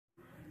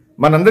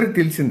మనందరికీ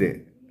తెలిసిందే,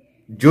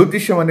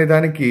 జ్యోతిష్యం అనే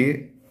దానికి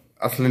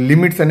అసలు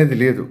లిమిట్స్ అనేది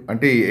లేదు.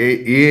 అంటే ఏ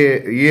ఏ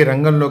ఏ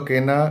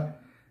రంగంలోకైనా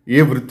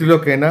ఏ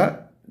వృత్తిలోకైనా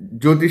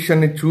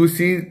జ్యోతిష్యాన్ని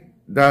చూసి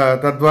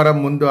తద్వారా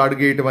ముందు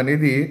అడుగేయటం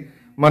అనేది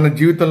మన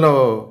జీవితంలో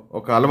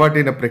ఒక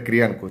అలవాటైన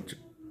ప్రక్రియ అనుకోవచ్చు.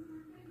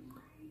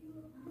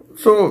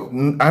 So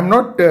I'm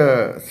not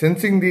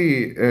sensing the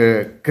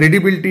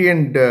credibility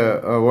and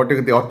what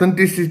the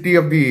authenticity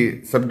of the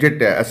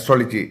subject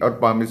astrology are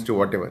palmistry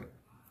what ever.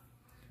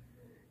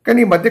 కానీ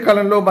ఈ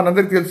మధ్యకాలంలో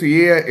మనందరికీ తెలుసు,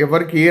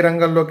 ఎవరికి ఏ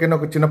రంగంలోకైనా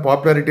ఒక చిన్న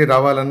పాపులారిటీ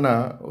రావాలన్నా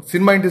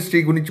సినిమా ఇండస్ట్రీ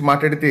గురించి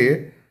మాట్లాడితే,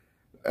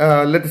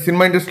 లేకపోతే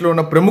సినిమా ఇండస్ట్రీలో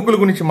ఉన్న ప్రముఖుల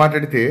గురించి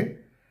మాట్లాడితే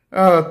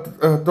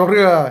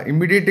త్వరగా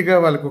ఇమ్మీడియట్గా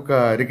వాళ్ళకి ఒక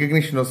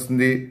రికగ్నిషన్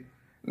వస్తుంది.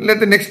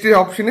 లేకపోతే next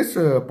option is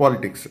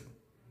politics.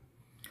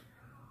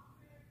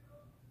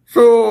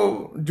 So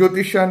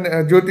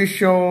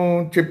జ్యోతిష్యం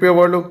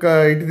చెప్పేవాళ్ళు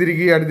ఇటు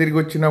తిరిగి అటు తిరిగి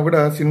వచ్చినా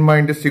కూడా సినిమా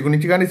ఇండస్ట్రీ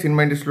గురించి కానీ,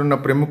 సినిమా ఇండస్ట్రీలో ఉన్న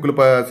ప్రముఖుల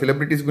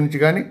సెలబ్రిటీస్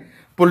గురించి కానీ,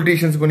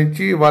 పొలిటీషియన్స్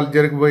గురించి, వాళ్ళు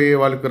జరగబోయే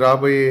వాళ్ళకు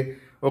రాబోయే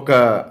ఒక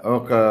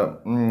ఒక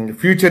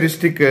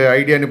ఫ్యూచరిస్టిక్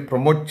ఐడియాని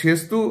ప్రమోట్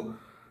చేస్తూ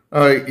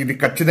ఇది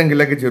ఖచ్చితంగా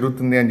ఇలాగే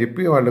జరుగుతుంది అని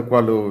చెప్పి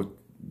వాళ్ళు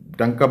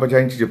డంకా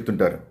బజాయించి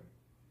చెప్తుంటారు.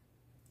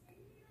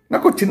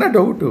 నాకు చిన్న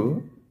డౌటు,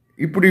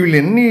 ఇప్పుడు వీళ్ళు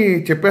ఎన్ని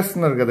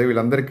చెప్పేస్తున్నారు కదా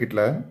వీళ్ళందరికీ,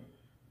 ఇట్లా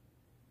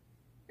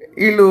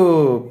వీళ్ళు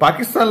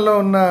పాకిస్తాన్లో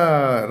ఉన్న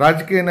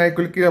రాజకీయ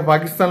నాయకులకి,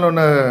 పాకిస్తాన్లో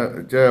ఉన్న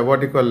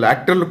వాటి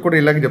యాక్టర్లకు కూడా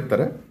ఇలాగే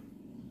చెప్తారా?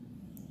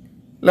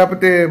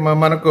 లేకపోతే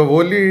మనకు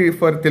only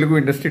for Telugu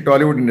industry,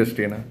 Tollywood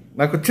ఇండస్ట్రీనా?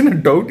 నాకు వచ్చిన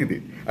డౌట్ ఇది.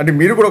 అంటే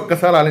మీరు కూడా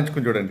ఒక్కసారి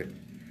ఆలోచించుకుని చూడండి,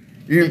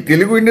 ఈ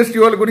తెలుగు ఇండస్ట్రీ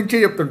వాళ్ళ గురించే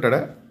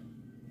చెప్తుంటాడా?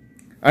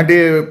 అంటే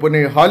పోనీ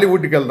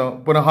హాలీవుడ్కి వెళ్దాం,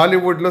 పోనీ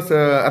హాలీవుడ్లో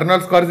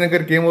అర్నాల్డ్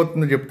స్క్వార్జెనెగర్కి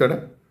ఏమవుతుందో చెప్తాడా?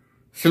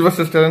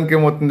 సిల్వస్టర్ స్టాలోన్కి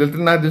ఏమవుతుందో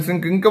తెలుస్తుంది. నాకు తెలిసి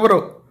ఇంకెవరో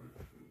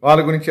వాళ్ళ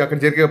గురించి, అక్కడ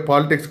జరిగే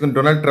పాలిటిక్స్ గురించి,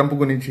 డొనాల్డ్ ట్రంప్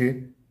గురించి,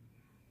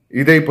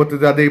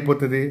 ఇదైపోతుంది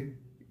అదైపోతుంది.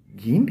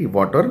 ఏంటి,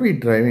 what are we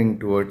driving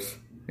towards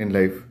in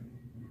life?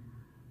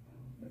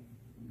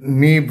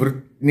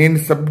 నేను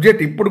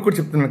సబ్జెక్ట్ ఇప్పుడు కూడా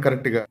చెప్తున్నాను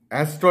కరెక్ట్గా.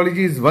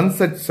 Astrology is one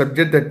such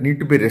subject that need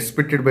to be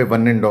respected by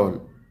one and all.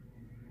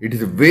 It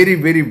is very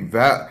very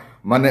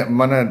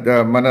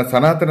మన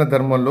సనాతన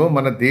ధర్మంలో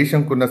మన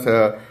దేశంకున్న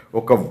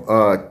ఒక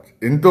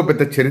ఎంతో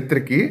పెద్ద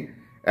చరిత్రకి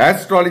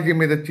ఆస్ట్రాలజీ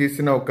మీద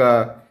చేసిన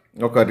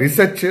ఒక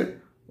రీసెర్చ్,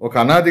 ఒక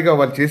అనాదిగా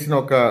వాళ్ళు చేసిన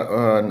ఒక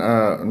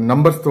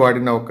నంబర్స్తో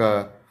వాడిన ఒక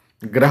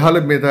గ్రహాల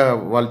మీద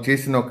వాళ్ళు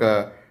చేసిన ఒక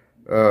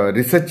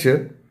రీసెర్చ్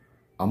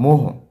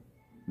అమోహం.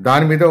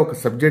 దాని మీద ఒక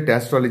సబ్జెక్ట్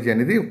ఆస్ట్రాలజీ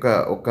అనేది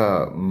ఒక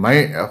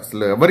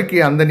అసలు ఎవరికి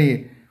అందని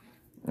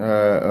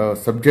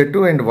సబ్జెక్టు.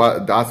 అండ్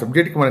ఆ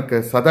సబ్జెక్ట్కి మనకు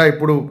సదా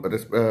ఎప్పుడు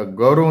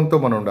గౌరవంతో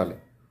మనం ఉండాలి.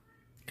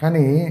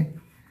 కానీ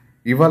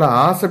ఇవాళ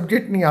ఆ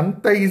సబ్జెక్ట్ని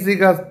అంత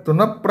ఈజీగా,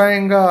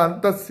 తునప్రాయంగా,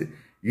 అంత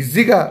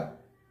ఈజీగా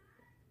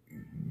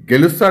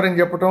గెలుస్తాడని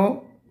చెప్పటం,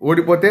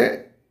 ఓడిపోతే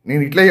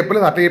నేను ఇట్లా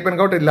చెప్పలేదు అట్లా చెప్పాను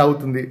కాబట్టి ఇలా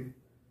అవుతుంది.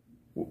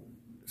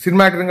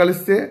 సినిమా యాక్టర్ని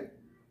కలిస్తే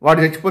వాడు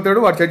చచ్చిపోతాడు,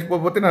 వాడు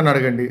చచ్చిపోతే నన్ను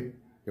అడగండి.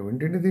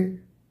 ఏమిటండి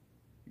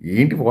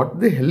ఏంటి, what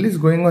the hell is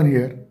going on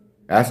here?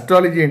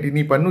 Astrology ఏంటి?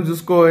 నీ పన్ను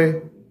చూసుకోవే,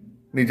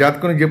 నీ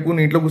జాతకం చెప్పు,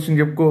 నీ ఇంట్లో కూర్చొని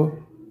చెప్పుకో.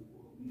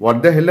 What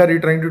the hell are you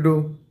trying to do?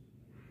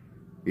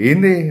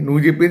 ఏంది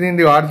నువ్వు చెప్పేది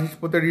ఏంది? వాడు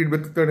చచ్చిపోతాడు, వీడు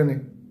బతుకుతాడని.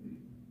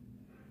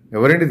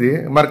 ఎవరండి ఇది?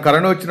 మరి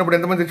కరోనా వచ్చినప్పుడు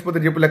ఎంతమంది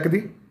చచ్చిపోతారు చెప్పు లెక్కది.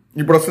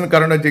 ఇప్పుడు వస్తుంది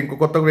కరోనా వచ్చి ఇంకో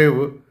కొత్త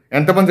వేవ్.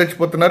 ఎంతమంది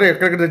చచ్చిపోతున్నారు,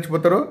 ఎక్కడెక్కడ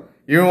చచ్చిపోతారో,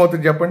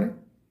 ఏమవుతుంది చెప్పండి?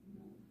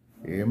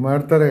 ఏం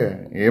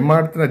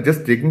మాడుతున్నారు?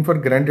 Just taking for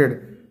granted.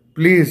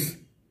 Please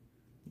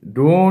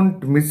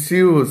don't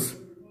misuse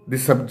the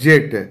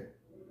subject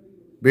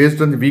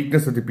based on the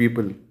weakness of the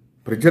people.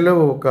 ప్రజల్లో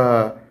ఒక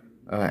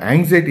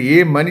యాంగ్జైటీ, ఏ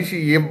మనిషి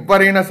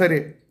ఎవరైనా సరే,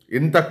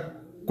 ఎంత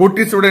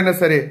కోటీశ్వరుడైనా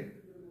సరే,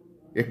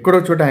 ఎక్కడో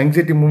చోట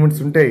యాంగ్జైటీ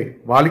మూమెంట్స్ ఉంటాయి.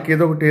 వాళ్ళకి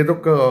ఏదో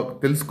ఒక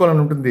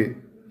తెలుసుకోవాలని ఉంటుంది.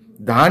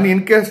 దాన్ని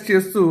ఎన్కాష్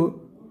చేస్తూ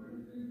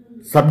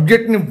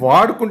సబ్జెక్ట్ని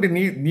వాడుకుంటూ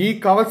నీకు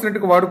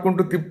కావాల్సినట్టుగా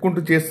వాడుకుంటూ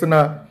తిప్పుకుంటూ చేస్తున్న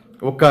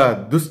ఒక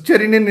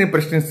దుశ్చర్యని నేను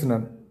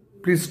ప్రశ్నిస్తున్నాను.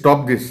 Please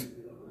stop this.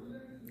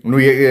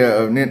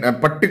 నేను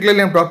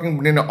పర్టికులర్లీ ఐమ్ టాకింగ్,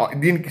 నేను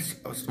దీనికి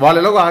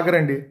వాళ్ళలో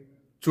ఆగరండి,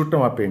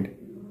 చూడటం ఆపేయండి.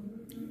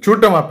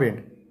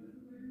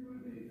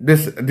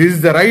 This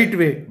is the right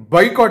way.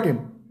 Boycott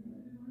him.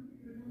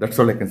 That's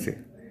all I can say.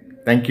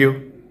 Thank you.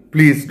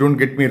 Please don't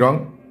get me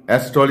wrong.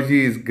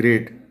 Astrology is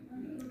great.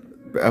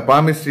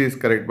 Palmistry is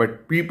correct,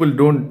 but people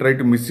don't try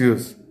to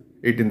misuse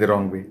it in the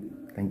wrong way.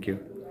 Thank you.